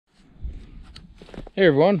Hey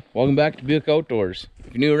everyone, welcome back to Buick Outdoors.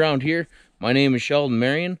 If you're new around here, my name is Sheldon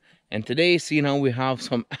Marion, and today, seeing how we have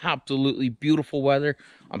some absolutely beautiful weather,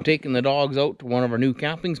 I'm taking the dogs out to one of our new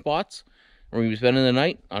camping spots. We're going to be spending the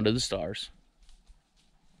night under the stars.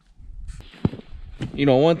 You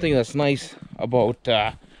know, one thing that's nice about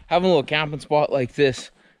having a little camping spot like this,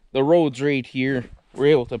 the road's right here. We're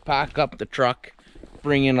able to pack up the truck,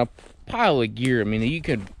 bring in a pile of gear. I mean, you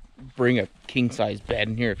could bring a king-size bed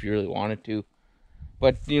in here if you really wanted to.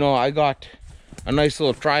 But, you know, I got a nice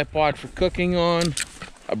little tripod for cooking on.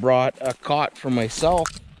 I brought a cot for myself.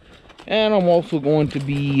 And I'm also going to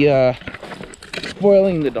be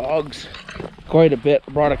spoiling the dogs quite a bit.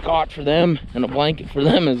 I brought a cot for them and a blanket for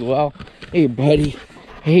them as well. Hey, buddy.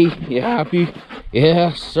 Hey, you happy?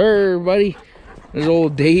 Yeah, sir, buddy. There's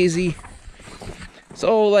old Daisy.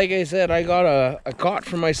 So, like I said, I got a cot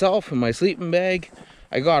for myself and my sleeping bag.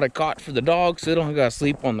 I got a cot for the dogs so they don't gotta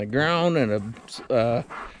sleep on the ground, and a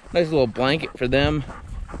nice little blanket for them.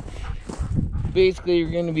 Basically,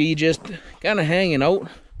 you're gonna be just kind of hanging out.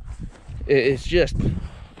 It's just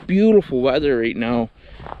beautiful weather right now.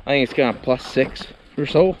 I think it's kind of +6 or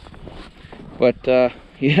so. But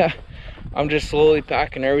yeah, I'm just slowly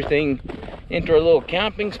packing everything into our little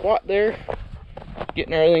camping spot there,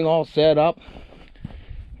 getting everything all set up.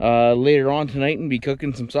 Later on tonight, and be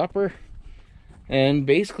cooking some supper. And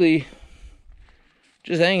basically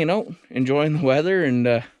just hanging out, enjoying the weather,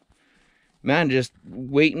 and man, just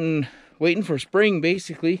waiting for spring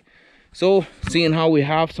basically. So seeing how we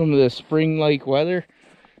have some of the spring-like weather,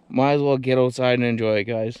 might as well get outside and enjoy it,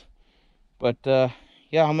 guys. But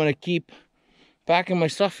yeah, I'm gonna keep packing my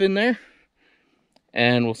stuff in there,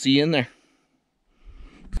 and we'll see you in there.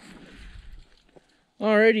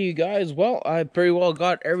 Alrighty, you guys, well, I pretty well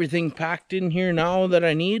got everything packed in here now that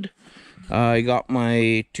I need. I got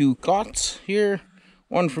my 2 cots here,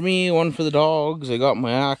 one for me, one for the dogs. I got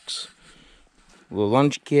my axe, a little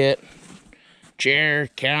lunch kit, chair,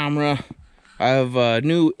 camera. I have a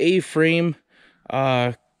new A-frame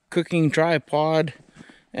cooking tripod,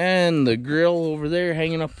 and the grill over there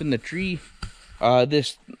hanging up in the tree.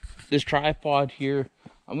 This tripod here,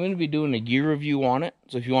 I'm going to be doing a gear review on it,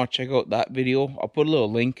 so if you want to check out that video, I'll put a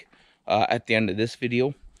little link at the end of this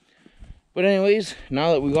video. But anyways,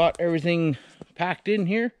 now that we got everything packed in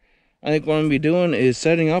here, I think what I'm going to be doing is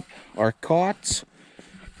setting up our cots.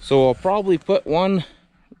 So I'll probably put one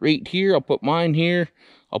right here. I'll put mine here.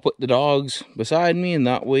 I'll put the dogs beside me, and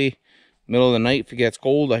that way, middle of the night, if it gets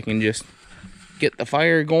cold, I can just get the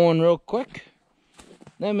fire going real quick.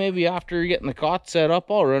 Then maybe after getting the cot set up,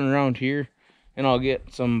 I'll run around here and I'll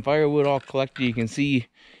get some firewood all collected. You can see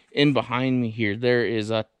in behind me here, there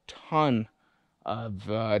is a ton of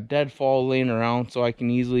deadfall laying around, so I can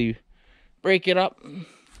easily break it up.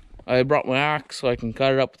 I brought my axe so I can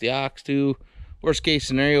cut it up with the axe too. Worst case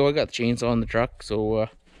scenario, I got the chainsaw in the truck. So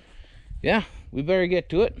yeah, we better get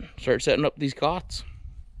to it, start setting up these cots.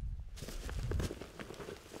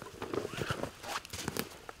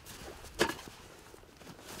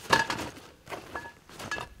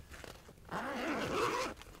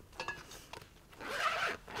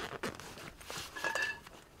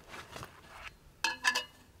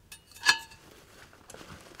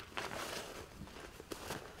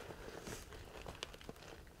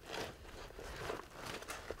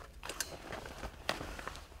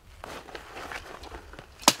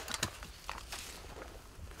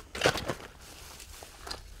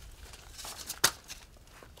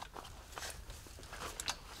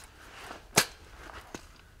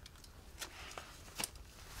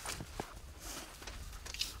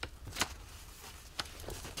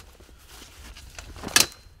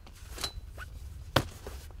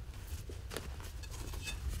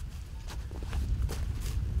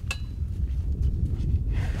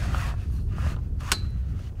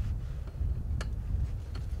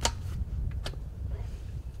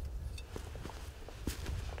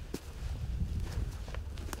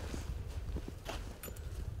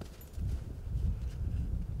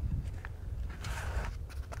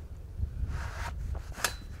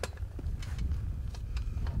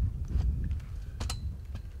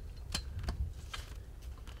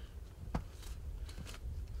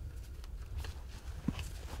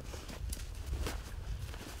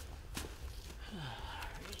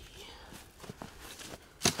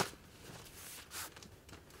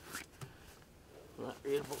 That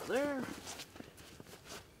right about there.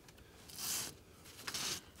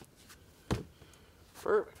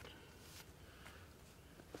 Perfect.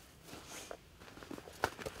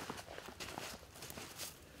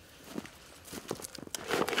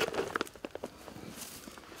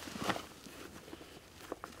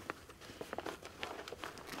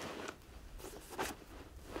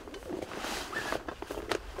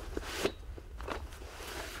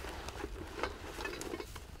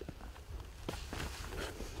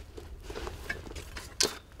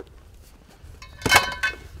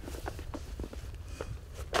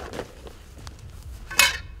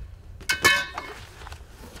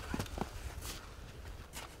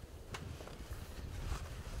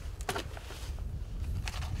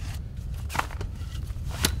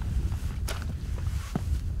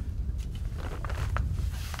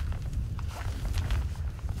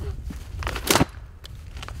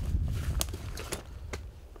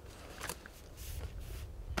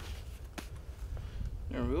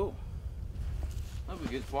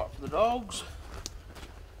 good spot for the dogs.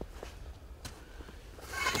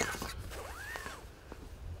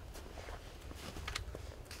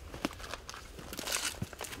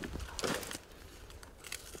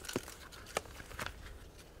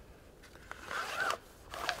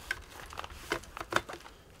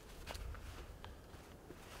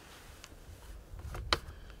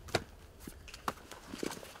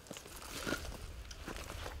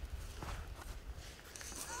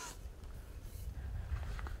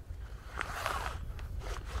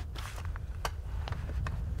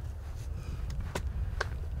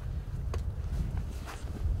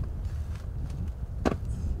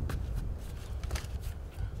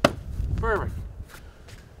 Perfect.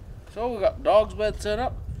 So we got dog's bed set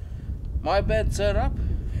up, my bed set up.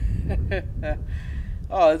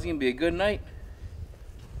 Oh, this is gonna be a good night.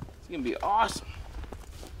 It's gonna be awesome.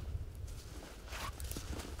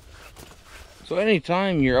 So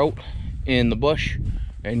anytime you're out in the bush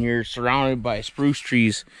and you're surrounded by spruce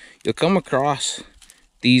trees, you'll come across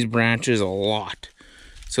these branches a lot.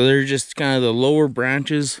 So they're just kind of the lower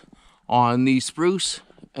branches on these spruce,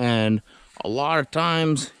 and a lot of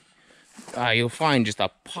times you'll find just a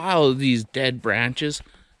pile of these dead branches.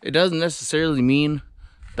 It doesn't necessarily mean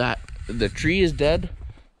that the tree is dead,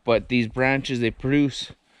 but these branches, they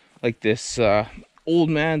produce like this old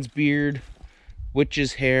man's beard,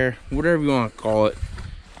 witch's hair, whatever you want to call it.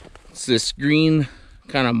 It's this green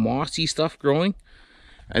kind of mossy stuff growing,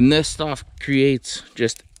 and this stuff creates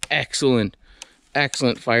just excellent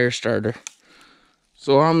fire starter.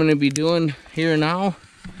 So what I'm going to be doing here now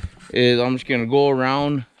is I'm just going to go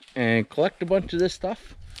around and collect a bunch of this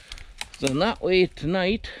stuff, so in that way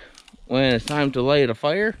tonight when it's time to light a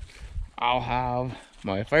fire, I'll have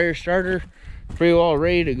my fire starter pretty well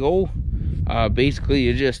ready to go. Basically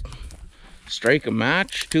you just strike a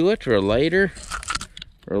match to it, or a lighter,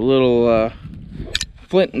 or a little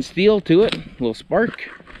flint and steel to it, a little spark,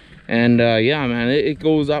 and yeah man, it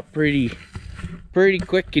goes up pretty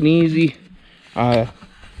quick and easy.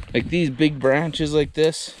 Like these big branches like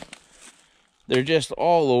this, they're just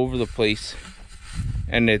all over the place,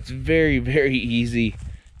 and it's very easy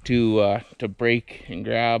to break and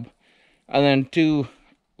grab. And then too,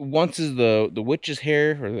 once is the witch's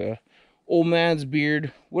hair or the old man's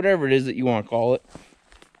beard, whatever it is that you want to call it,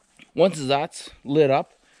 once that's lit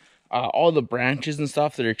up, all the branches and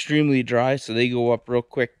stuff that are extremely dry, so they go up real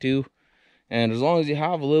quick too. And as long as you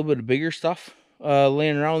have a little bit of bigger stuff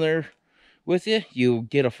laying around there with you, you'll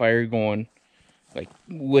get a fire going like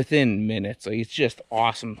within minutes. Like, it's just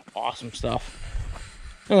awesome stuff.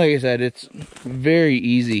 And like I said, it's very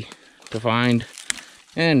easy to find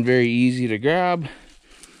and very easy to grab.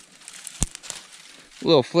 A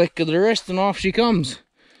little flick of the wrist and off she comes.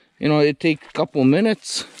 You know, it takes a couple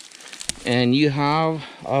minutes and you have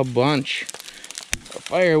a bunch of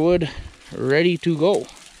firewood ready to go.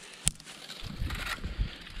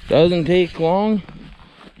 Doesn't take long,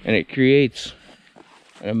 and it creates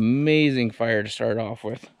an amazing fire to start off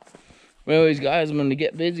with. But anyways guys, I'm going to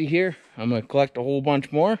get busy here. I'm going to collect a whole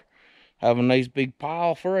bunch more. Have a nice big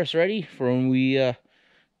pile for us ready for when we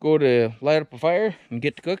go to light up a fire and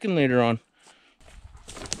get to cooking later on.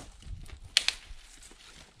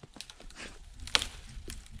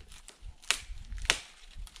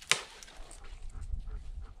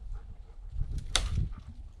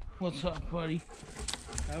 What's up, buddy?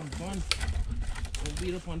 Having fun? Don't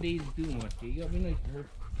beat up on Daisy too much. You gotta be nice to her.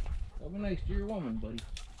 Gotta be nice to your woman, buddy.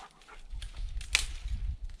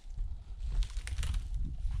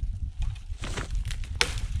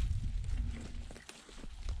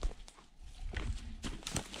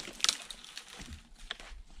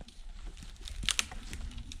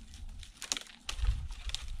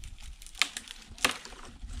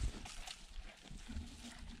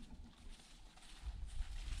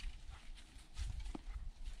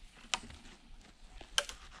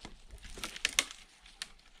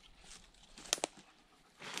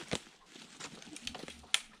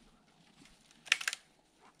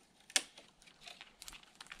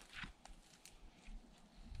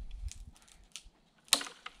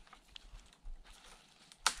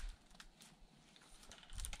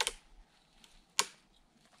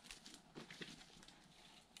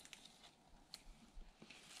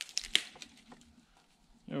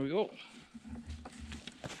 There we go.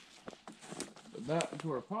 Put that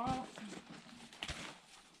into our pot.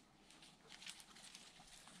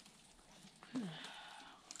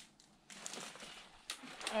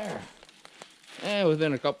 There. And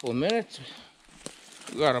within a couple of minutes,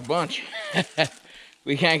 we got a bunch.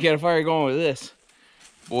 We can't get a fire going with this.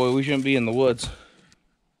 Boy, we shouldn't be in the woods.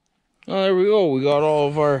 Oh, there we go. We got all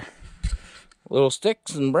of our little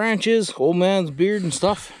sticks and branches, old man's beard and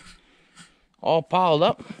stuff, all piled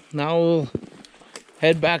up. Now we'll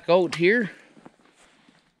head back out here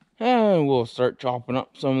and we'll start chopping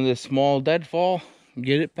up some of this small deadfall,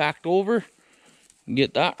 get it packed over,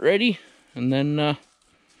 get that ready, and then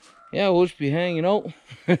yeah, we'll just be hanging out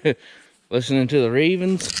listening to the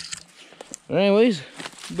ravens. But anyways,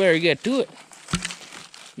 better get to it.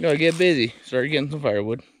 Gotta get busy, start getting some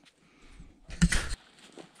firewood.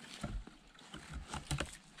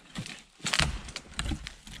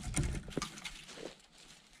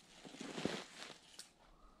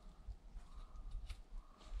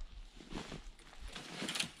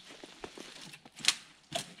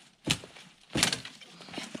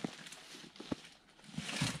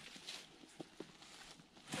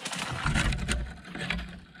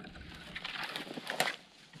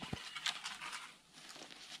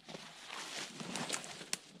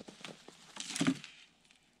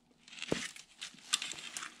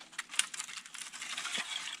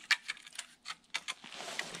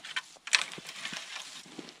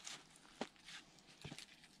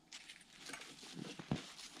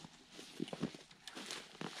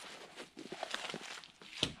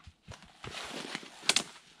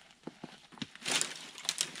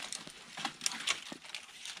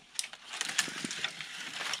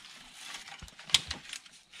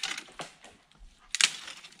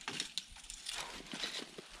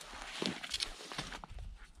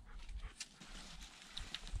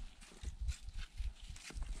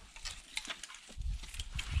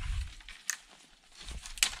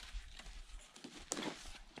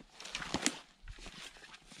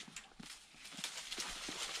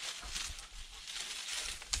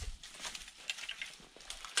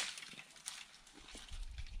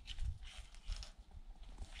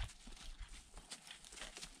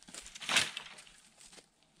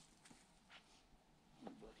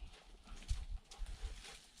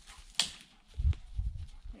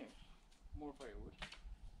 More firewood.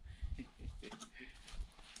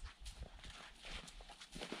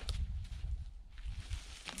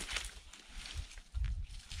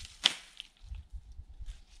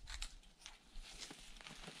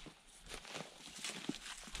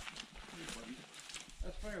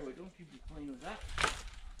 That's firewood, don't you be playing with that.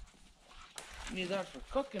 You need that for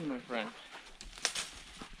cooking, my friend.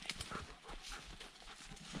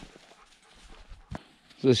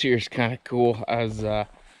 So this here's kind of cool as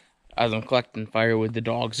I'm collecting firewood. The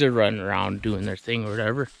dogs are running around doing their thing or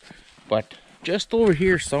whatever. But just over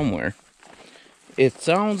here somewhere, it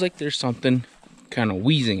sounds like there's something kind of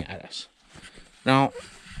wheezing at us. Now,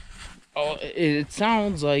 it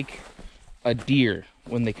sounds like a deer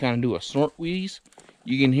when they kind of do a snort wheeze.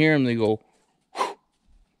 You can hear them, they go, whoo,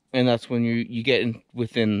 and that's when you get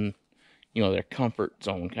within, you know, their comfort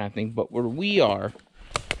zone kind of thing. But where we are,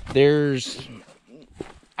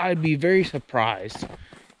 I'd be very surprised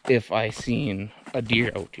if I seen a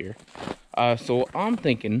deer out here. So what I'm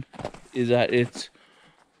thinking is that it's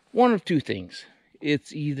one of two things.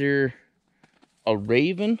 It's either a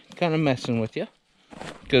raven kind of messing with you,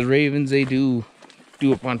 because ravens, they do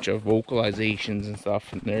a bunch of vocalizations and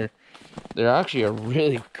stuff, and they're actually a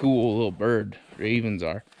really cool little bird. Ravens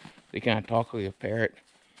are. They kind of talk like a parrot.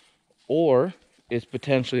 Or it's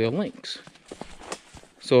potentially a lynx.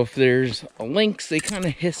 So if there's a lynx, they kind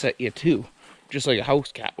of hiss at you too, just like a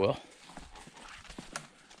house cat will.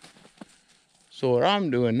 So what I'm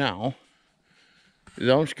doing now is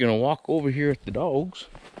I'm just gonna walk over here with the dogs,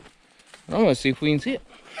 and I'm gonna see if we can see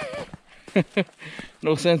it.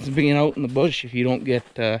 No sense in being out in the bush if you don't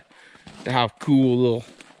get to have cool little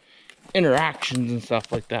interactions and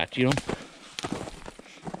stuff like that, you know.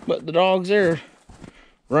 But the dogs are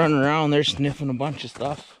running around, they're sniffing a bunch of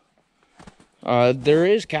stuff. There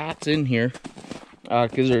is cats in here,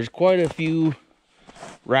 because there's quite a few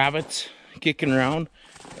rabbits kicking around,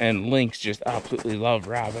 and lynx just absolutely love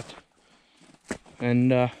rabbit.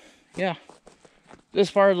 And yeah,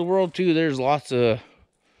 this part of the world too, there's lots of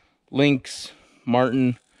lynx,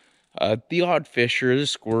 marten, the odd fisher, the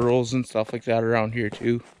squirrels and stuff like that around here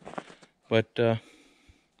too. But I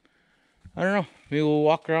don't know, maybe we'll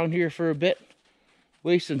walk around here for a bit,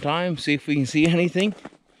 waste some time, see if we can see anything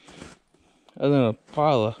other than a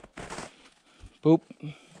pile of poop.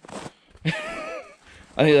 I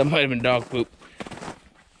think that might have been dog poop.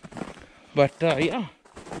 But yeah,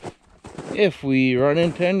 if we run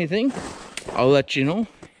into anything, I'll let you know.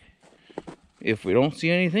 If we don't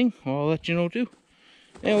see anything, I'll let you know too.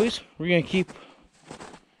 Anyways, we're gonna keep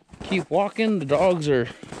walking. The dogs are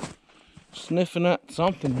sniffing at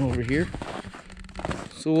something over here,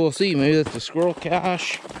 so we'll see. Maybe that's a squirrel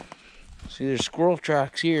cache. See, there's squirrel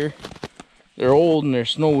tracks here. They're old and they're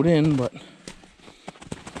snowed in, but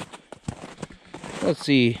let's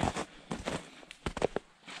see.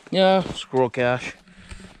 Yeah, squirrel cache.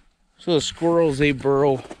 So the squirrels, they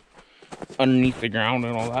burrow underneath the ground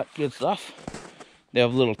and all that good stuff. They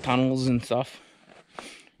have little tunnels and stuff.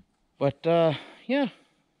 But yeah,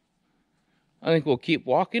 I think we'll keep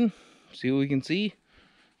walking, see what we can see.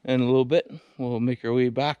 And in a little bit, we'll make our way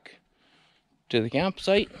back to the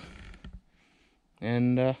campsite.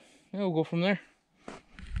 And yeah, we'll go from there.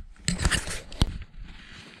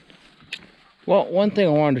 Well, one thing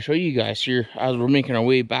I wanted to show you guys here as we're making our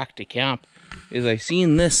way back to camp is I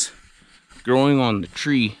seen this growing on the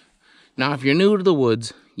tree. Now, if you're new to the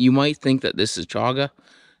woods, you might think that this is chaga,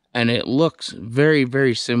 and it looks very,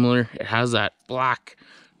 very similar. It has that black,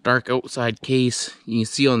 dark outside case. You can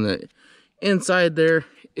see on the inside there,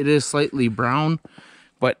 it is slightly brown,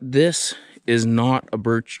 but this is not a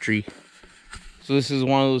birch tree. So this is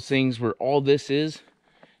one of those things where all this is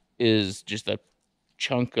just a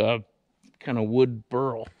chunk of kind of wood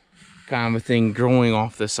burl kind of a thing growing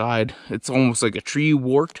off the side. It's almost like a tree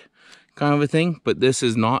wart kind of a thing, but this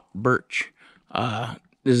is not birch.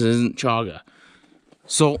 This isn't chaga.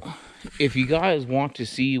 So if you guys want to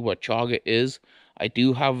see what chaga is, I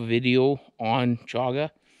do have a video on chaga.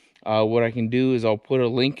 What I can do is I'll put a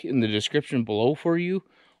link in the description below for you.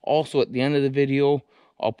 Also at the end of the video,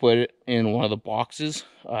 I'll put it in one of the boxes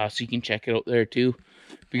so you can check it out there too.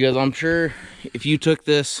 Because I'm sure if you took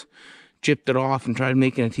this, chipped it off, and tried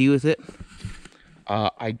making a tea with it,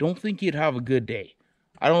 I don't think you'd have a good day.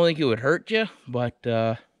 I don't think it would hurt you, but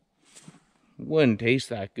wouldn't taste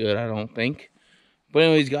that good, I don't think. But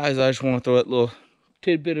anyways, guys, I just want to throw that little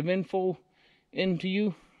tidbit of info into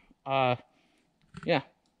you. Yeah.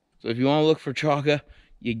 So if you want to look for chaga,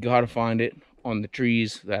 you gotta find it on the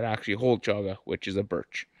trees that actually hold chaga, which is a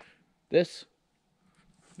birch. This,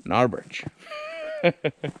 not a birch.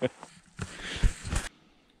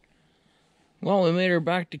 Well, we made her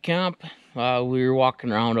back to camp. We were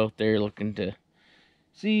walking around out there looking to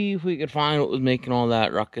see if we could find what was making all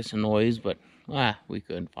that ruckus and noise, but we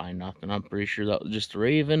couldn't find nothing. I'm pretty sure that was just a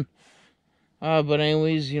raven. But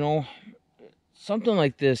anyways, you know, something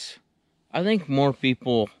like this, I think more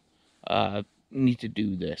people need to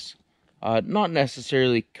do this. Not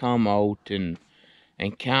necessarily come out and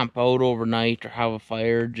camp out overnight or have a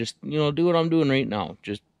fire. Just, you know, do what I'm doing right now.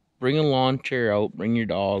 Just bring a lawn chair out, bring your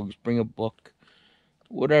dogs, bring a book,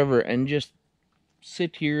 whatever, and just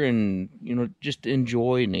sit here and, you know, just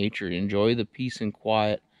enjoy nature, enjoy the peace and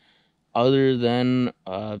quiet. Other than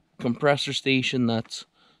a compressor station that's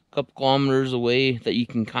a couple kilometers away that you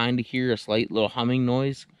can kind of hear a slight little humming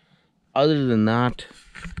noise. Other than that,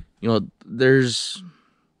 you know, there's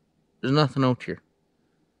nothing out here.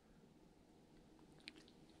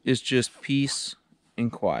 It's just peace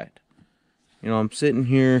and quiet. You know, I'm sitting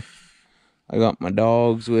here. I got my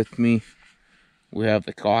dogs with me. We have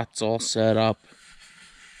the cots all set up.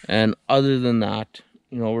 And other than that,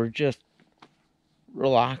 you know, we're just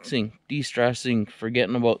relaxing, de-stressing,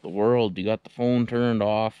 forgetting about the world. You got the phone turned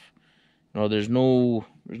off. You know, there's no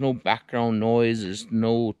background noise. There's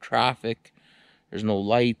no traffic. There's no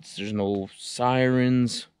lights. There's no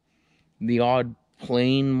sirens. The odd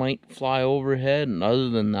plane might fly overhead, and other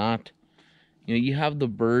than that, you know, you have the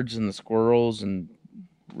birds and the squirrels and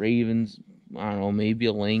ravens. I don't know, maybe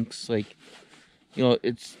a lynx. Like, you know,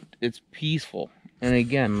 it's peaceful. And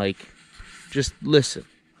again, like, just listen.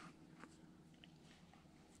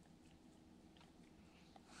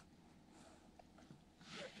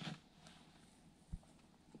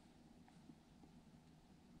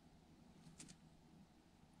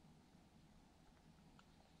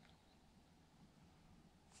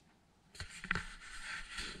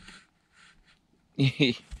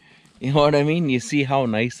 You know what I mean? You see how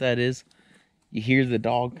nice that is? You hear the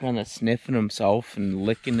dog kind of sniffing himself and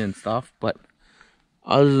licking and stuff, but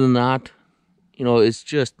other than that, you know,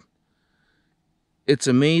 it's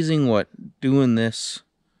amazing what doing this,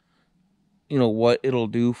 you know, what it'll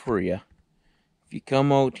do for you. If you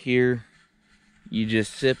come out here, you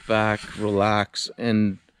just sit back, relax,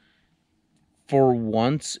 and for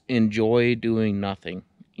once enjoy doing nothing.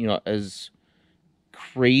 You know, as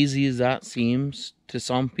crazy as that seems to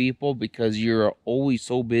some people, because you're always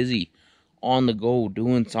so busy on the go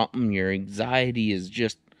doing something, your anxiety is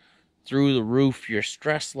just through the roof, your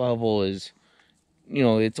stress level is, you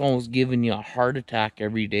know, it's almost giving you a heart attack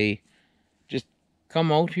every day. Just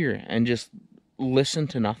come out here and just listen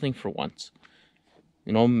to nothing for once.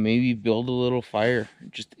 You know, maybe build a little fire,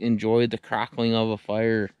 just enjoy the crackling of a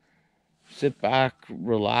fire, sit back,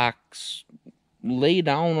 relax, lay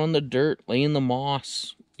down on the dirt, lay in the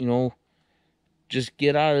moss, you know, just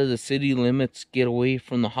get out of the city limits, get away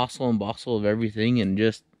from the hustle and bustle of everything, and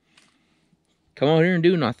just come out here and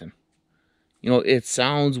do nothing. You know, it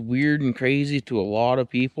sounds weird and crazy to a lot of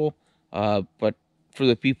people, but for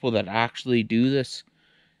the people that actually do this,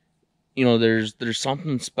 you know, there's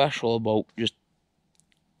something special about just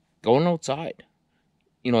going outside.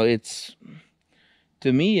 You know,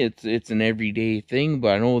 to me, it's an everyday thing,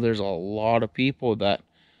 but I know there's a lot of people that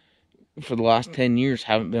for the last 10 years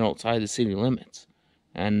haven't been outside the city limits.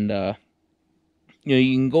 And, you know,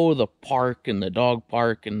 you can go to the park and the dog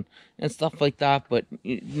park and stuff like that, but,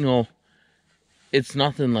 you know, it's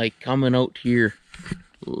nothing like coming out here,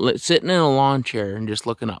 sitting in a lawn chair and just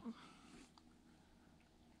looking up.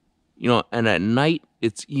 You know, and at night,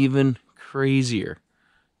 it's even crazier.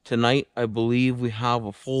 Tonight, I believe we have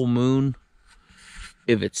a full moon.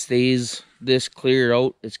 If it stays this cleared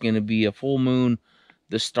out, it's going to be a full moon.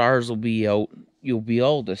 The stars will be out. You'll be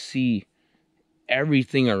able to see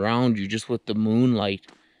everything around you just with the moonlight.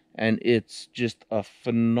 And it's just a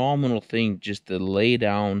phenomenal thing just to lay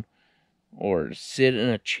down or sit in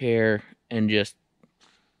a chair and just...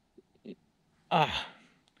 I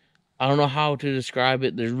don't know how to describe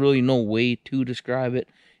it. There's really no way to describe it.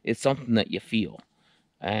 It's something that you feel.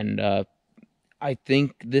 And I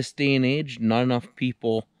think this day and age, not enough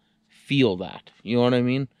people feel that. You know what I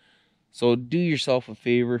mean? So do yourself a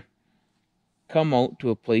favor. Come out to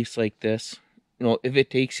a place like this. You know, if it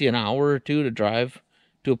takes you an hour or two to drive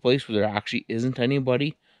to a place where there actually isn't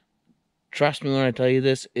anybody, trust me when I tell you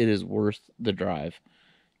this, it is worth the drive.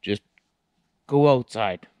 Just go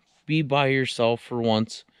outside. Be by yourself for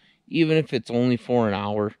once. Even if it's only for an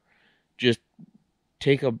hour. Just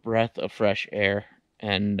take a breath of fresh air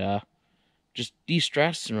and just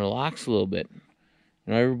de-stress and relax a little bit.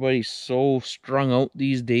 You know, everybody's so strung out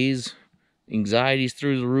these days. Anxiety's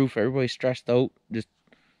through the roof. Everybody's stressed out. Just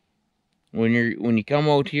when you come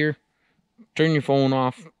out here, turn your phone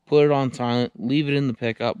off, put it on silent, leave it in the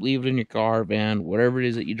pickup, leave it in your car, van, whatever it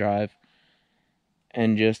is that you drive,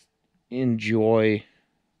 and just enjoy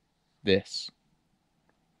this.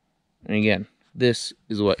 And again, this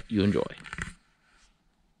is what you enjoy.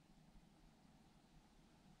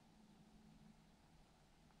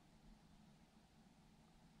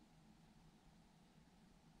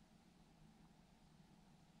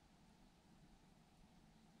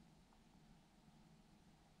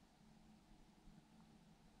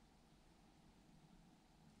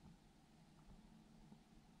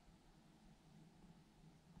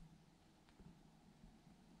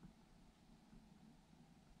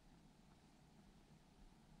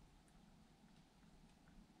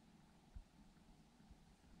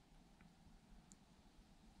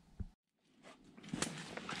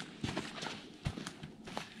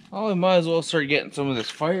 Well, we might as well start getting some of this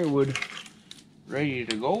firewood ready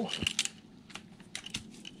to go.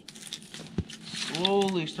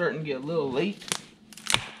 Slowly starting to get a little late.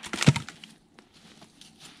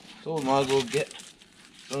 So we might as well get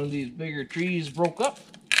some of these bigger trees broke up.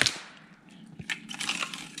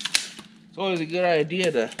 It's always a good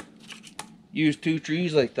idea to use two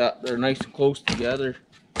trees like that. They're nice and close together.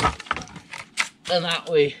 And that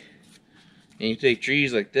way, and you take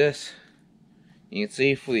trees like this, you can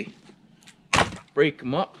safely break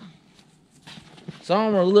them up. Some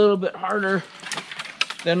of them are a little bit harder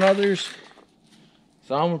than others.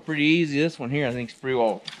 Some are pretty easy. This one here I think is pretty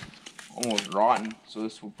well almost rotten, so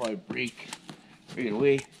this will probably break right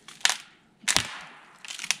away.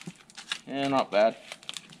 Yeah, not bad.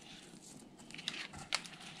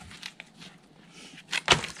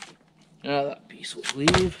 Now that piece will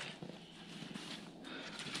leave.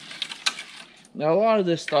 Now a lot of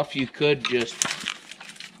this stuff you could just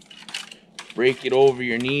break it over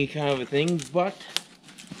your knee kind of a thing, but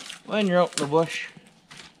when you're out in the bush,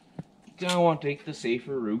 you kind of want to take the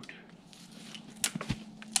safer route.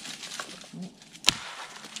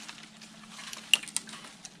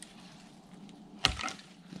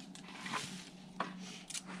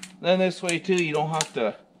 Then this way too, you don't have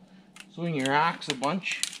to swing your axe a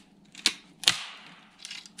bunch.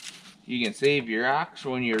 You can save your axe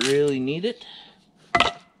when you really need it.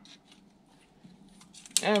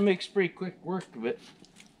 And it makes pretty quick work of it.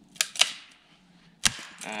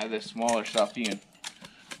 This smaller stuff, you can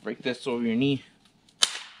break this over your knee.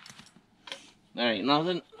 There ain't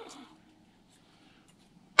nothing.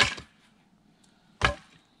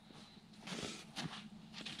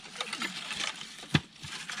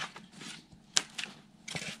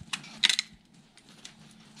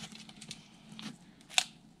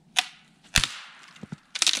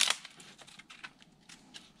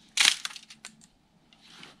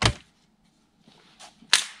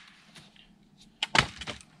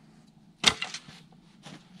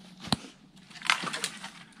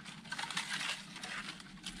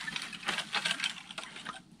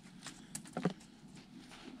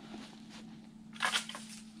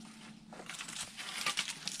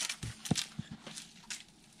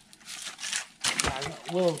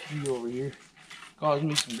 willow tree over here caused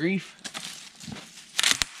me some grief.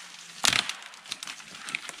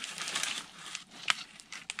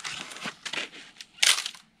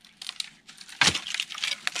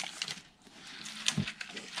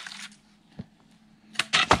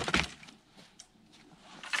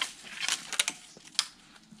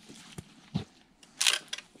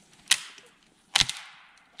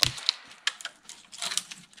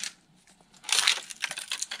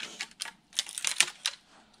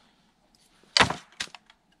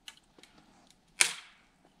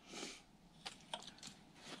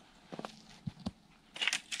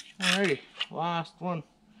 Alrighty, last one.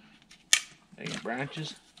 Take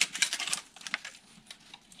branches.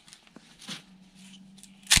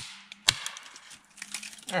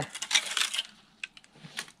 There.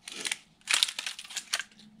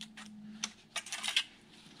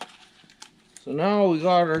 So now we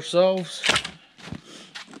got ourselves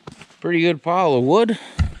a pretty good pile of wood.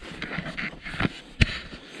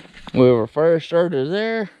 We have our fire starter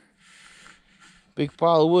there. Big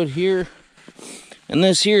pile of wood here. And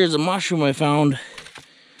this here is a mushroom I found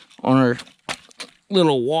on our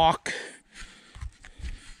little walk.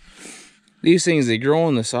 These things, they grow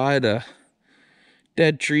on the side of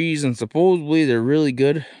dead trees, and supposedly they're really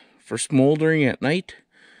good for smoldering at night.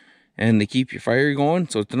 And they keep your fire going.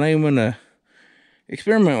 So tonight I'm going to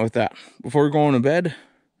experiment with that. Before going to bed,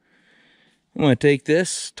 I'm going to take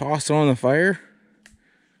this, toss it on the fire,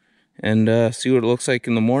 and see what it looks like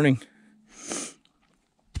in the morning.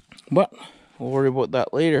 But we'll worry about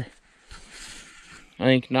that later. I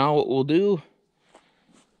think now what we'll do,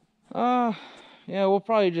 yeah, we'll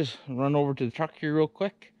probably just run over to the truck here real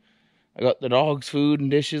quick. I got the dogs' food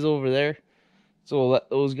and dishes over there, so we'll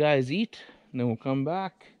let those guys eat, and then we'll come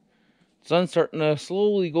back. The sun's starting to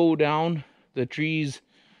slowly go down. The trees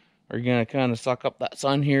are gonna kind of suck up that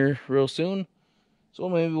sun here real soon, so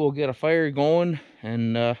maybe we'll get a fire going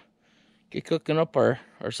and get cooking up our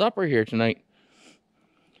supper here tonight.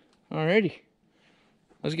 Alrighty.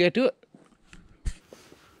 Let's get to it.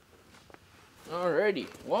 Alrighty,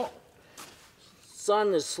 well,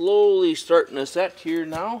 sun is slowly starting to set here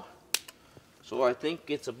now, so I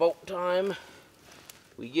think it's about time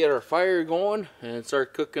we get our fire going and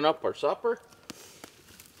start cooking up our supper.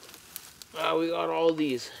 We got all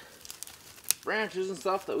these branches and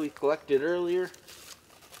stuff that we collected earlier.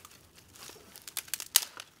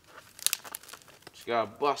 Just gotta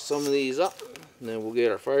bust some of these up, and then we'll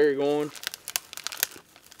get our fire going.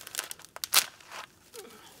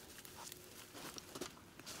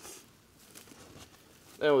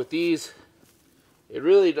 Now with these, it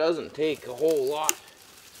really doesn't take a whole lot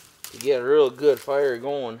to get a real good fire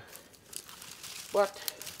going. But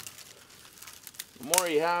the more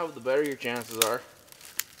you have, the better your chances are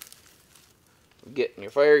of getting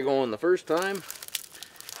your fire going the first time.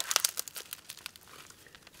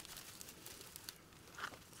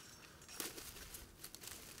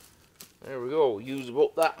 There we go, we'll use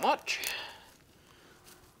about that much.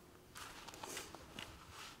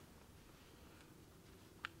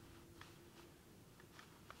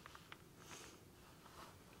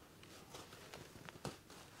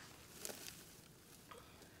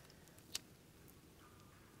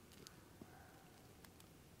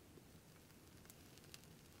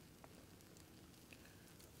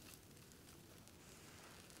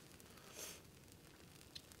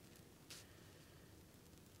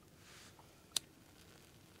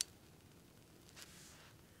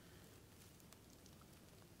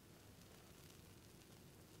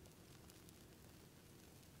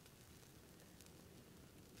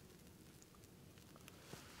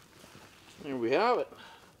 There we have it.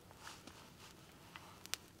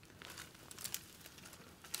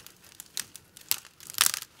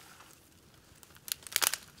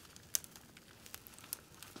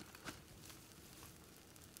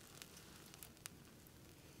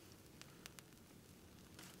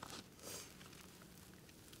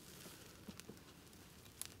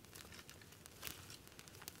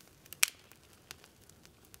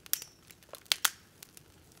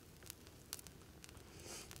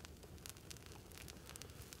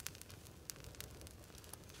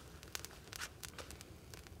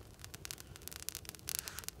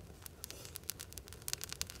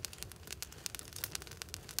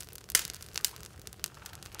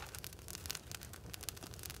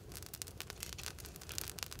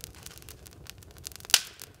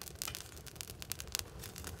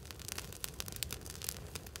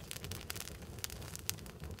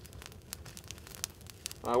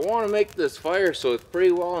 I want to make this fire so it's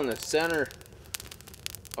pretty well in the center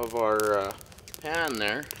of our pan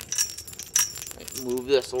there. I can move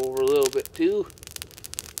this over a little bit too.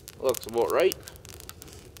 Looks about right.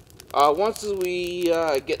 Once we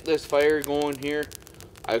get this fire going here,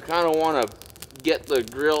 I kind of want to get the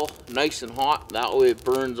grill nice and hot. That way it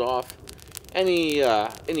burns off any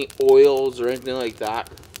oils or anything like that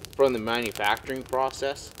from the manufacturing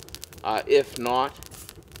process. If not,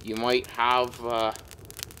 you might have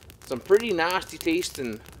some pretty nasty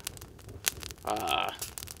tasting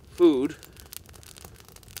food.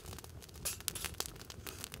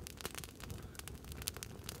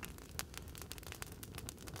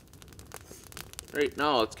 Right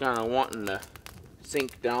now it's kind of wanting to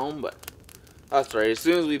sink down, but that's right. As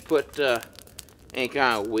soon as we put any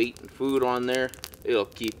kind of weight and food on there, it'll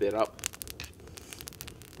keep it up.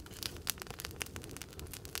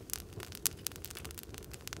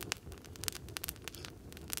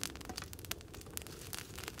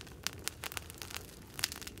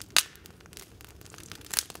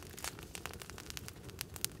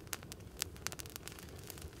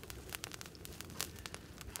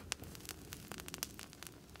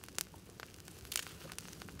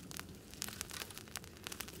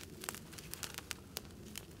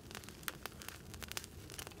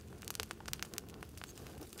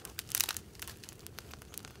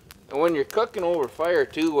 And when you're cooking over fire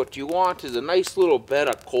too, what you want is a nice little bed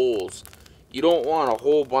of coals. You don't want a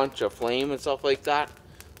whole bunch of flame and stuff like that.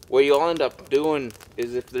 What you'll end up doing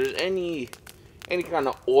is if there's any kind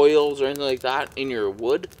of oils or anything like that in your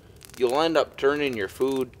wood, you'll end up turning your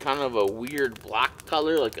food kind of a weird black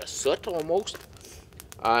color, like a soot almost.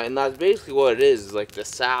 And that's basically what it is like the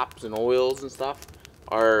saps and oils and stuff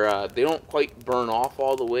are, they don't quite burn off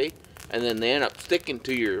all the way, and then they end up sticking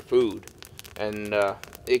to your food. And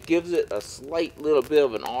it gives it a slight little bit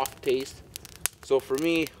of an off taste. So for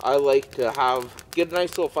me, I like to get a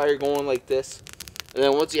nice little fire going like this, and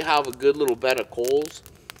then once you have a good little bed of coals,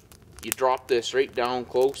 you drop this right down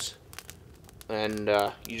close, and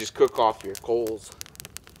you just cook off your coals.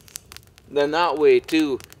 Then that way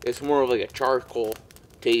too, it's more of like a charcoal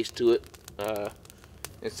taste to it,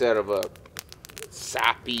 instead of a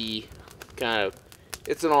sappy kind of.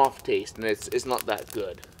 It's an off taste, and it's not that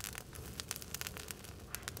good.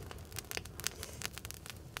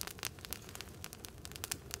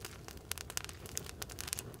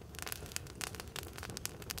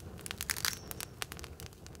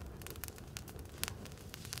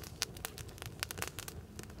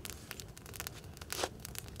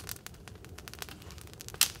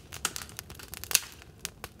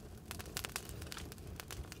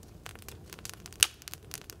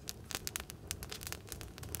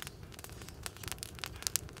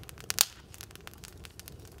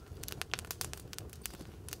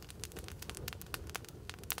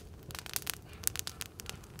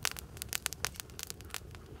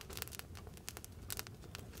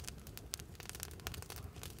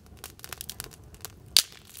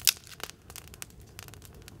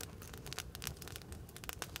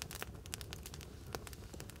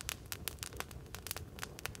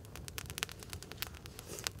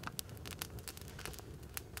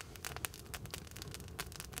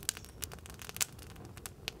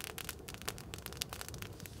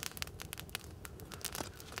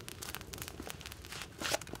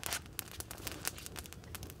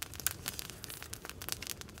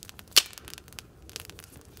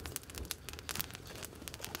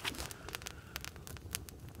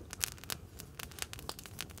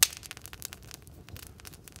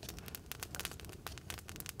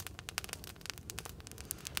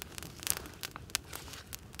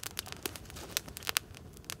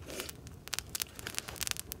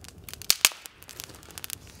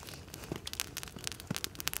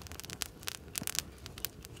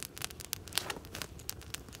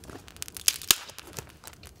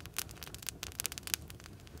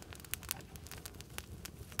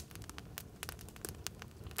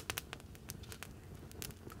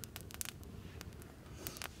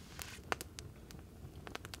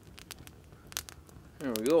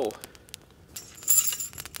 There we go.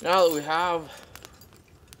 Now that we have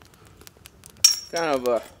kind of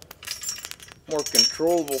a more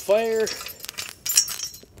controllable fire,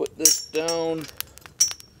 put this down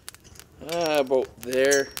about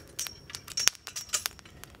there.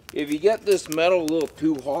 If you get this metal a little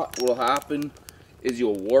too hot, what'll happen is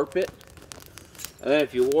you'll warp it. And then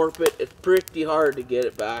if you warp it, it's pretty hard to get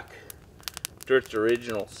it back to its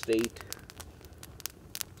original state.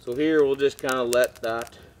 So here we'll just kind of let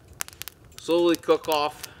that slowly cook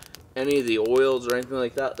off any of the oils or anything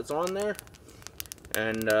like that that's on there.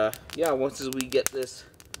 And yeah, once we get this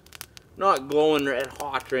not glowing red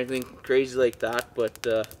hot or anything crazy like that, but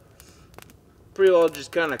pretty well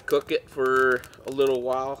just kind of cook it for a little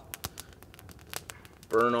while,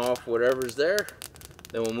 burn off whatever's there,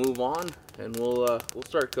 then we'll move on and we'll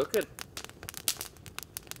start cooking.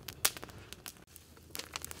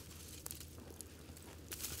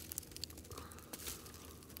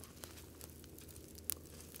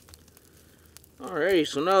 Alrighty,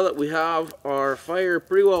 so now that we have our fire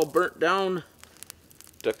pretty well burnt down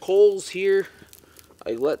to coals here,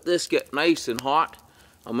 I let this get nice and hot.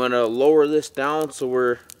 I'm going to lower this down so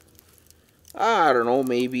we're, I don't know,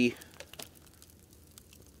 maybe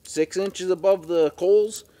 6 inches above the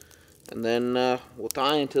coals. And then we'll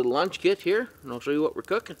tie into the lunch kit here and I'll show you what we're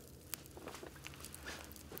cooking.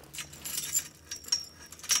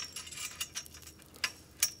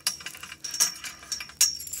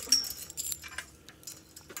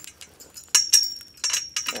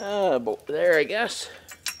 About there, I guess.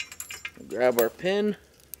 We'll grab our pin.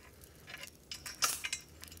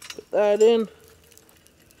 Put that in.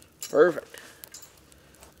 Perfect.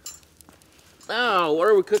 Now, what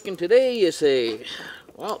are we cooking today, you say?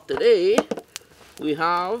 Well, today we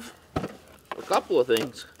have a couple of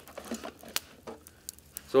things.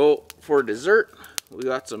 So, for dessert, we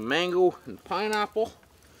got some mango and pineapple.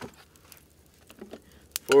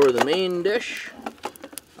 For the main dish,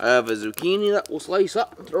 I have a zucchini that we'll slice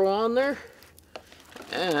up and throw on there.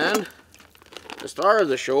 And the star of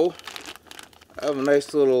the show, I have a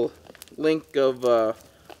nice little link of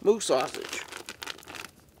moose sausage.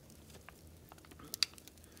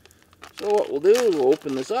 So what we'll do is we'll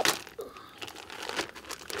open this up.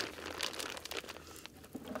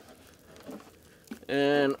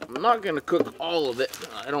 And I'm not going to cook all of it.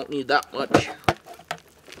 I don't need that much.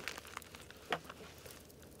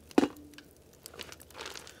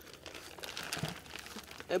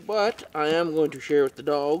 But I am going to share with the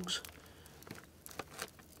dogs.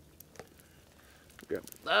 Grab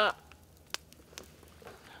that.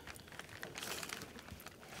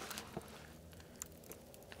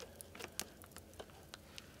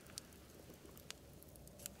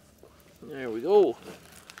 There we go.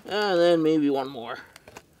 And then maybe one more.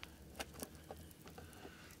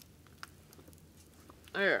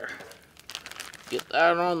 There. Get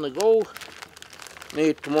that on the go.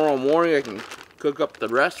 Maybe tomorrow morning I can cook up the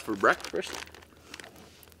rest for breakfast.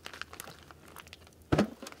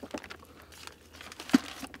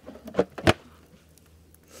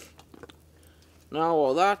 Now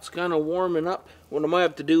while that's kind of warming up, what I might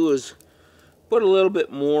have to do is put a little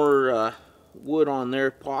bit more wood on there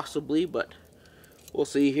possibly, but we'll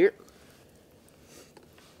see here.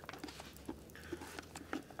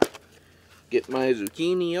 Get my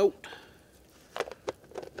zucchini out.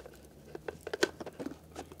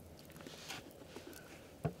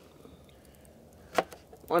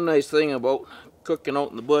 One nice thing about cooking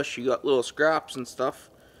out in the bush, you got little scraps and stuff.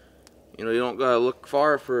 You know, you don't gotta look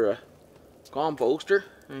far for a composter.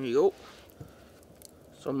 There you go.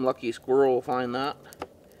 Some lucky squirrel will find that.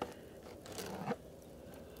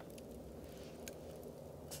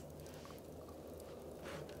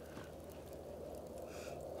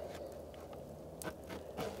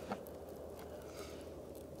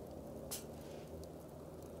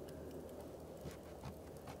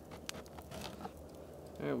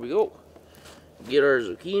 There we go. Get our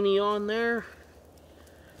zucchini on there.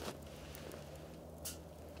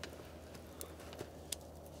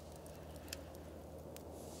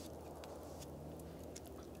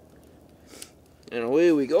 And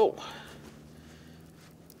away we go.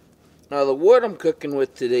 Now the wood I'm cooking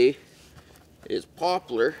with today is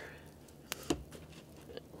poplar.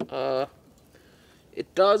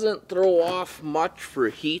 It doesn't throw off much for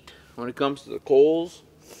heat when it comes to the coals,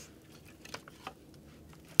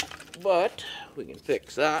 but we can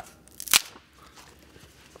fix that.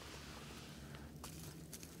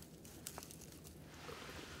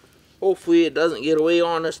 Hopefully it doesn't get away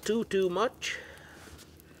on us too much.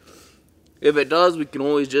 If it does, we can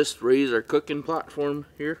always just raise our cooking platform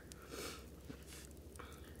here.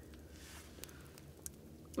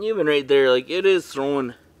 Even right there, like, it is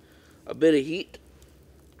throwing a bit of heat.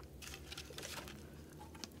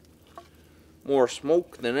 More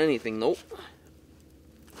smoke than anything though.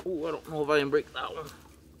 Oh, I don't know if I can break that one.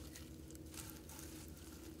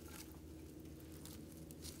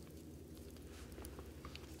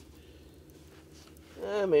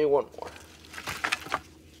 Maybe one more.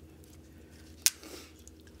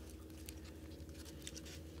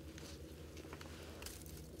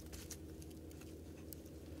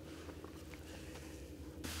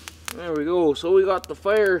 There we go. So we got the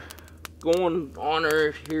fire going on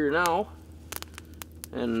here now,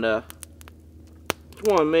 and just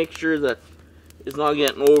want to make sure that it's not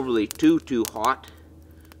getting overly too hot.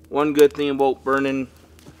 One good thing about burning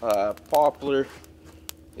poplar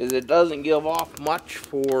is it doesn't give off much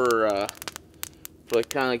for So it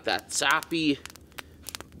kind of like that sappy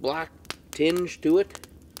black tinge to it.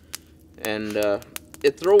 And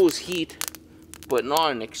it throws heat, but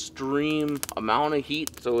not an extreme amount of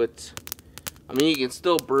heat. So it's, I mean, you can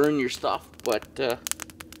still burn your stuff, but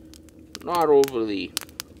not overly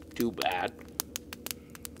too bad.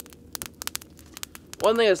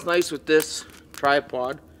 One thing that's nice with this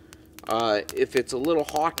tripod, if it's a little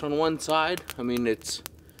hot on one side, I mean, it's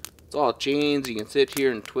all chains. You can sit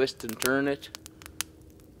here and twist and turn it.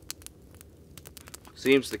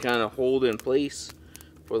 Seems to kind of hold in place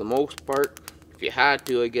for the most part. If you had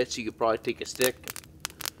to, I guess you could probably take a stick,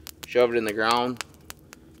 shove it in the ground,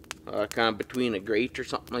 kind of between a grate or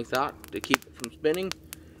something like that to keep it from spinning.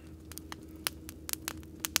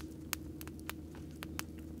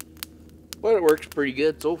 But it works pretty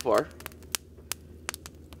good so far.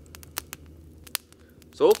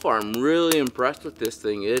 So far, I'm really impressed with this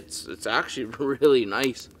thing. It's actually really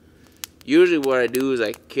nice. Usually what I do is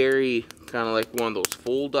I carry kind of like one of those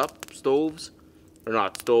fold-up stoves. Or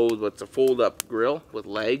not stoves, but it's a fold-up grill with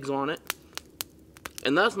legs on it.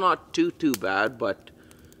 And that's not too bad, but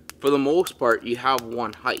for the most part, you have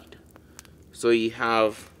one height. So you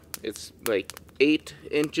have, it's like 8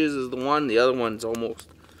 inches is the one, the other one's almost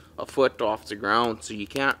a foot off the ground, so you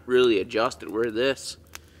can't really adjust it. Where this,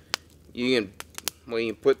 you can, well,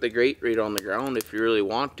 you can put the grate right on the ground if you really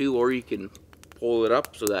want to, or you can pull it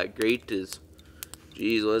up so that grate is,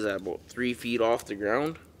 geez, what is that, about 3 feet off the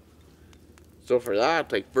ground? So for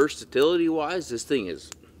that, like versatility wise, this thing is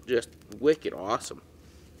just wicked awesome.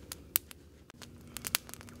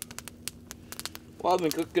 Well, I've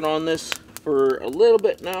been cooking on this for a little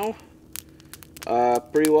bit now.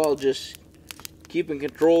 Pretty well just keeping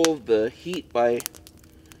control of the heat by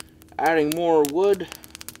adding more wood,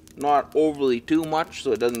 not overly too much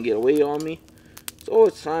so it doesn't get away on me. So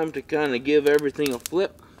it's time to kind of give everything a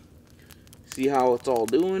flip, see how it's all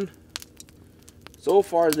doing. So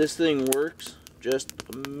far this thing works just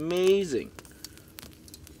amazing.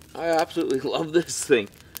 I absolutely love this thing.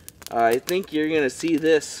 I think you're gonna see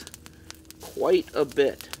this quite a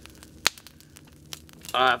bit.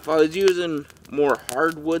 If I was using more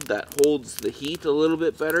hardwood that holds the heat a little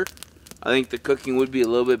bit better, I think the cooking would be a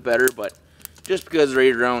little bit better, but just because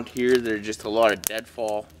right around here there's just a lot of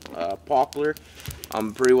deadfall poplar,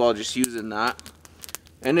 I'm pretty well just using that.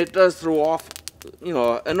 And it does throw off, you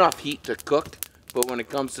know, enough heat to cook, but when it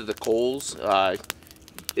comes to the coals,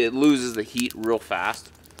 it loses the heat real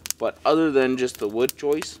fast. But other than just the wood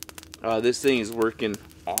choice, this thing is working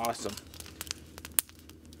awesome.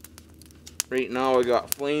 Right now I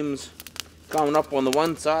got flames coming up on the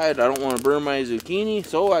one side. I don't want to burn my zucchini,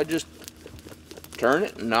 so I just turn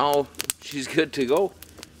it, and now she's good to go.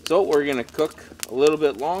 So we're gonna cook a little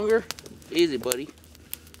bit longer. Easy, buddy.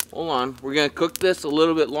 Hold on. We're gonna cook this a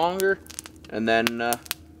little bit longer, and then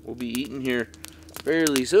we'll be eating here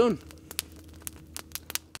fairly soon.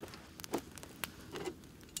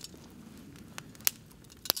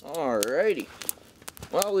 Alrighty.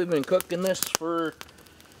 Well, we've been cooking this for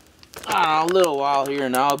a little while here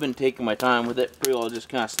now. I've been taking my time with it. Pretty well just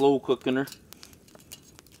kind of slow cooking her.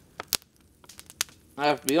 I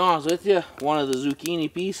have to be honest with you, one of the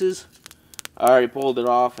zucchini pieces, I already pulled it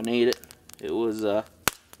off and ate it. It was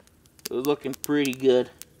looking pretty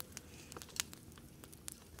good.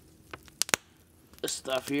 This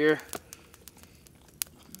stuff here.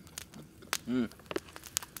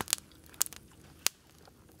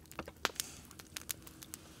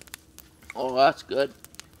 Oh, that's good.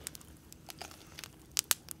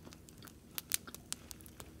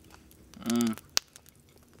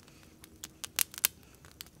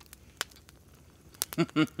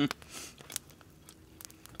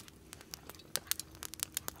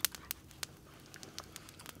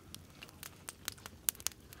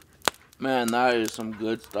 Man, that is some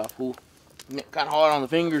good stuff. Ooh, kind of hot on the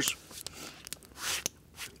fingers.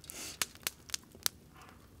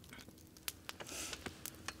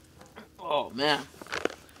 Oh man,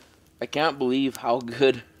 I can't believe how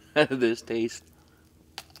good this tastes.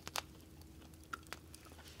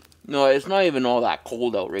 No, it's not even all that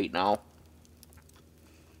cold out right now.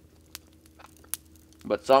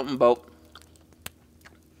 But something about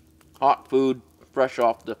hot food, fresh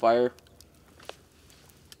off the fire.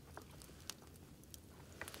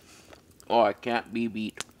 Oh, I can't be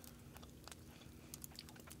beat.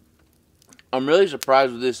 I'm really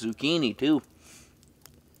surprised with this zucchini too.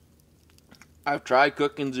 I've tried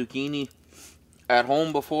cooking zucchini at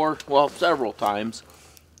home before, well, several times.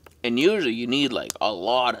 And usually you need like a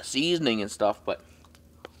lot of seasoning and stuff, but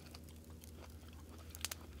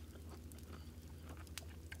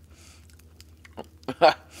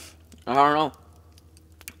I don't know.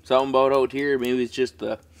 Something about out here, maybe it's just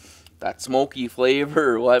that smoky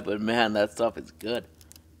flavor or what, but man, that stuff is good.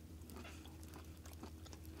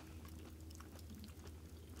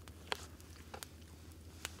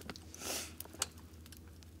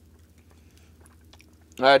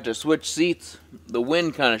 I had to switch seats. The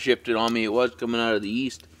wind kind of shifted on me. It was coming out of the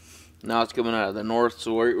east. Now it's coming out of the north,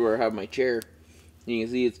 so where I have my chair, you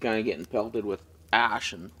can see it's kind of getting pelted with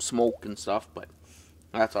ash and smoke and stuff, but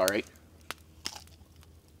that's alright.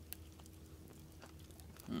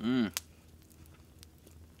 You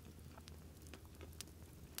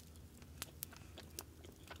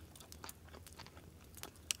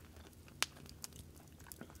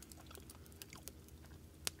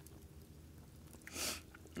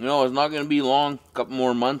know, it's not going to be long, a couple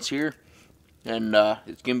more months here, and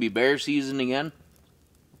it's going to be bear season again.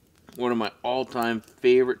 One of my all-time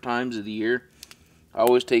favorite times of the year. I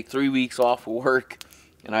always take 3 weeks off of work,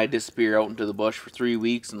 and I disappear out into the bush for 3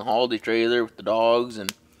 weeks in the holiday trailer with the dogs,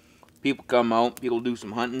 and people come out, people do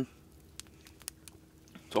some hunting.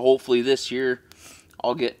 So hopefully this year,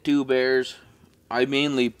 I'll get 2 bears. I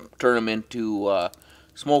mainly turn them into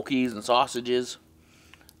smokies and sausages.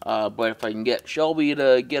 But if I can get Shelby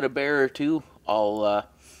to get a bear or 2, I'll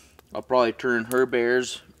probably turn her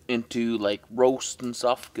bears into like roast and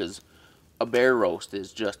stuff, because a bear roast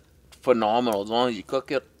is just phenomenal as long as you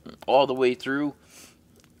cook it all the way through.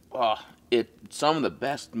 It's some of the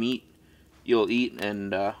best meat you'll eat,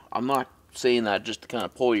 and I'm not saying that just to kind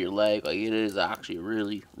of pull your leg. Like, it is actually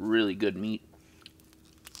really, really good meat.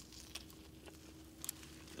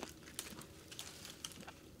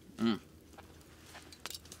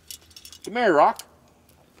 Come here, Rock.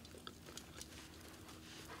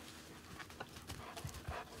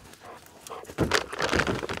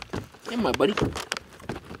 Hey, my buddy.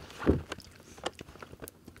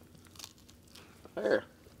 There.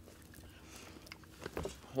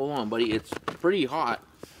 Hold on, buddy. It's pretty hot.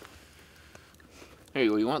 There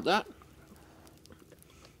you go. You want that?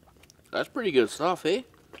 That's pretty good stuff, eh?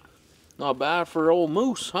 Not bad for old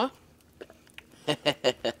moose, huh?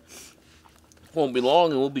 Won't be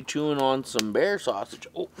long and we'll be chewing on some bear sausage.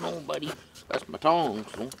 Oh, no, buddy. That's my tongs.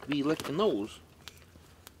 Don't be licking those.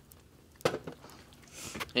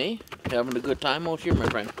 Hey, having a good time out here, my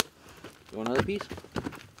friend. You want another piece?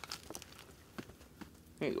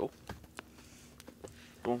 There you go.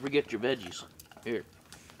 Don't forget your veggies. Here.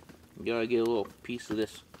 You gotta get a little piece of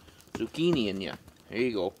this zucchini in you. There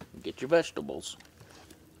you go. Get your vegetables.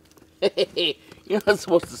 Hey, you're not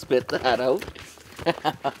supposed to spit that out.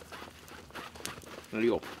 There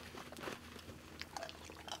you go.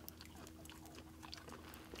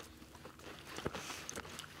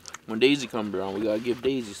 When Daisy comes around, we gotta give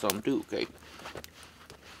Daisy some too, okay?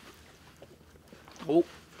 Oh,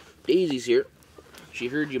 Daisy's here. She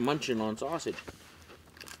heard you munching on sausage.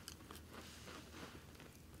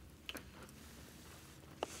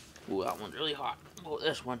 Ooh, that one's really hot. Oh,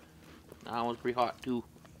 this one. That one's pretty hot too.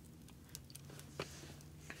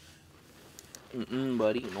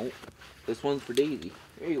 Buddy, nope. This one's for Daisy.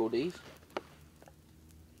 There you go, Daisy.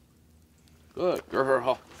 Good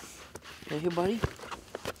girl. Hey, buddy.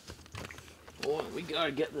 Oh, we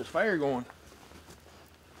gotta get this fire going.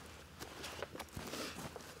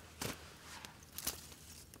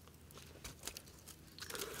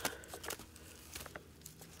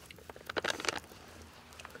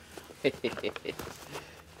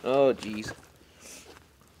 Oh, jeez.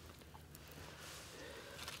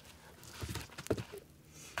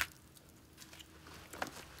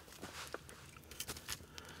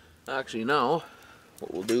 Actually, now,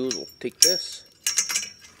 what we'll do is we'll take this,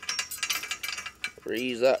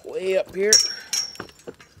 raise that way up here.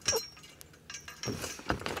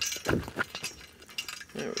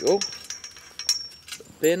 There we go. Put a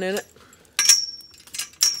pin in it.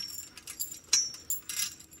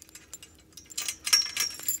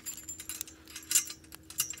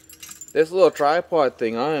 This little tripod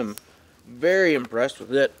thing, I am very impressed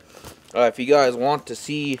with it. If you guys want to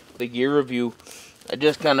see the gear review, I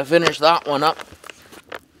just kind of finished that one up.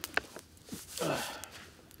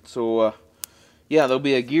 So, yeah, there'll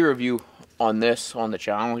be a gear review on this on the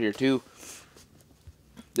channel here too.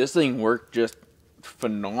 This thing worked just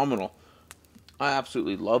phenomenal. I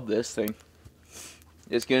absolutely love this thing.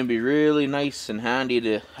 It's going to be really nice and handy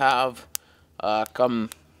to have come,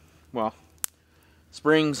 well,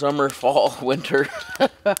 spring, summer, fall, winter.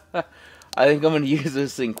 I think I'm going to use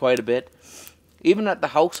this thing quite a bit. Even at the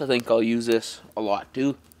house, I think I'll use this a lot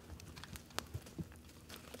too.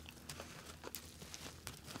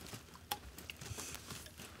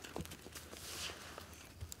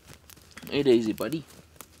 Hey, Daisy, buddy.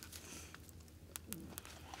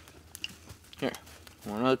 Here,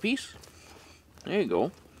 Want another piece? There you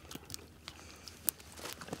go.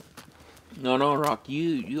 No, Rock,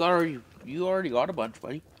 you already got a bunch,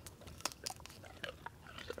 buddy.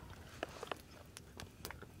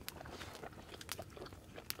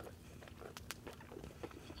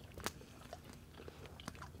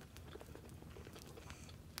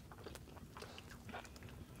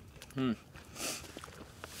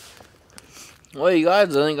 Well, you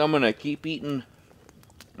guys, I think I'm gonna keep eating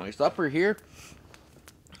my supper here.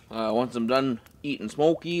 Once I'm done eating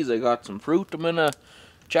smokies, I got some fruit I'm gonna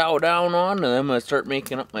chow down on, and then I'm gonna start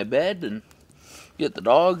making up my bed and get the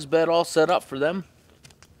dog's bed all set up for them.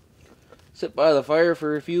 Sit by the fire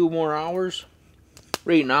for a few more hours.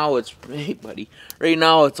 Right now it's, hey buddy, right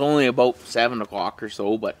now it's only about 7 o'clock or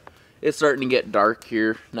so, but it's starting to get dark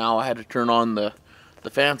here. Now I had to turn on the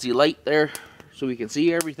fancy light there so we can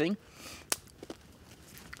see everything.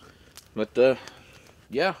 But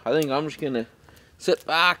yeah, I think I'm just gonna sit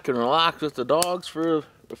back and relax with the dogs for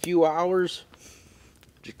a few hours.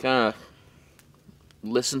 Just kind of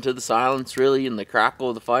listen to the silence, really, and the crackle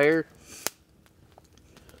of the fire.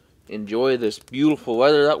 Enjoy this beautiful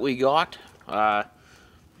weather that we got.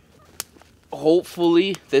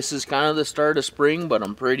 Hopefully this is kind of the start of spring, but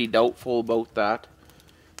I'm pretty doubtful about that.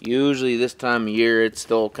 Usually this time of year it's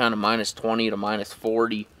still kind of minus 20 to minus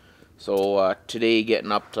 40. So today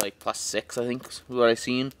getting up to like plus 6, I think is what I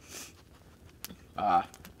seen.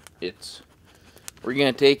 We're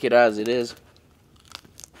gonna take it as it is,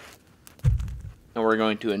 and we're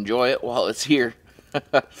going to enjoy it while it's here,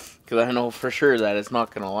 because I know for sure that it's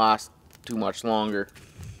not gonna last too much longer.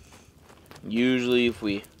 Usually if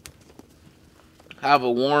we have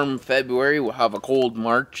a warm February, we'll have a cold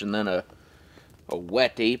March, and then a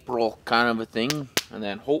wet April kind of a thing, and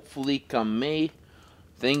then hopefully come May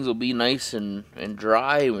things will be nice and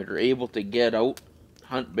dry, and we're able to get out,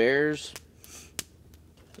 hunt bears.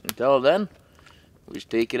 Until then, we just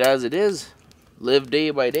take it as it is, live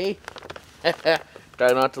day by day.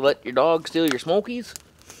 Try not to let your dog steal your smokies,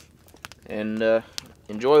 and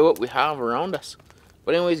enjoy what we have around us.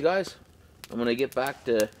 But anyways, guys, I'm gonna get back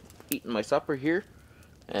to eating my supper here,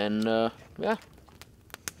 and yeah,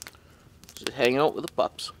 just hang out with the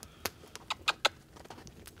pups.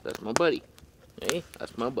 That's my buddy. Hey,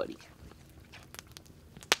 that's my buddy.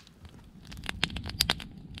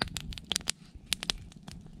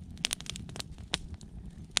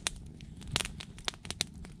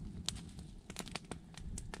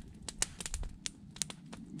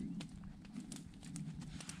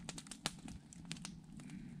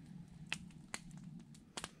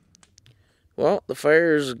 Well, the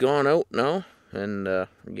fire's gone out now, and we're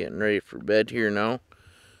getting ready for bed here now.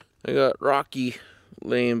 I got Rocky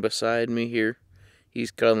laying beside me here.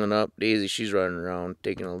 He's cuddling up. Daisy, she's running around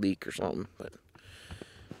taking a leak or something, but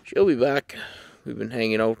she'll be back. We've been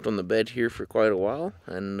hanging out on the bed here for quite a while,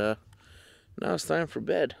 and now it's time for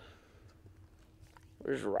bed.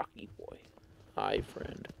 Where's Rocky boy? Hi,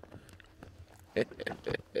 friend. I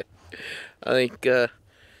think this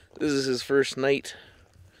is his first night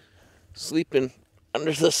sleeping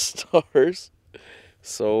under the stars.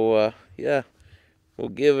 So yeah, we'll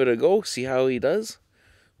give it a go, see how he does.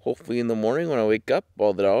 Hopefully in the morning when I wake up,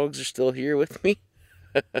 all the dogs are still here with me.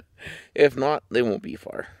 If not, they won't be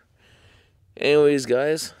far. Anyways,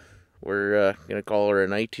 guys, we're gonna call her a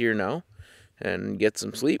night here now and get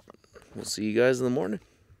some sleep. We'll see you guys in the morning.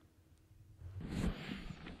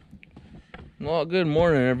 Well, good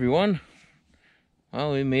morning, everyone.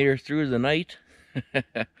 Well, we made her through the night.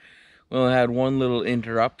 We only had one little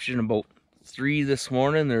interruption about 3 this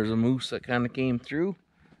morning. There's a moose that kind of came through,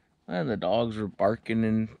 and the dogs were barking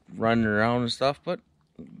and running around and stuff, but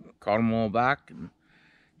caught them all back and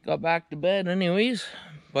got back to bed anyways.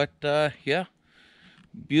 But yeah,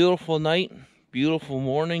 beautiful night, beautiful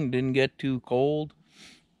morning. Didn't get too cold.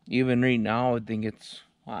 Even right now, I think it's,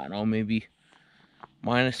 I don't know, maybe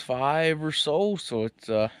 -5 or so, so it's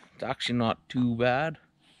actually not too bad.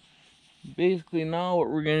 Basically now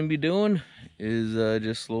what we're going to be doing is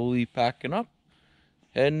just slowly packing up,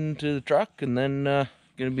 heading to the truck, and then going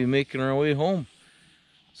to be making our way home.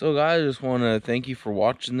 So guys, I just want to thank you for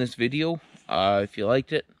watching this video. If you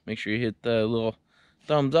liked it, make sure you hit the little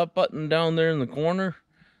thumbs up button down there in the corner.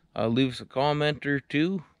 Leave us a comment or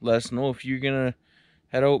two. Let us know if you're going to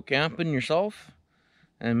head out camping yourself.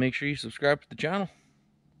 And make sure you subscribe to the channel.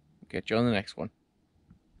 Catch you on the next one.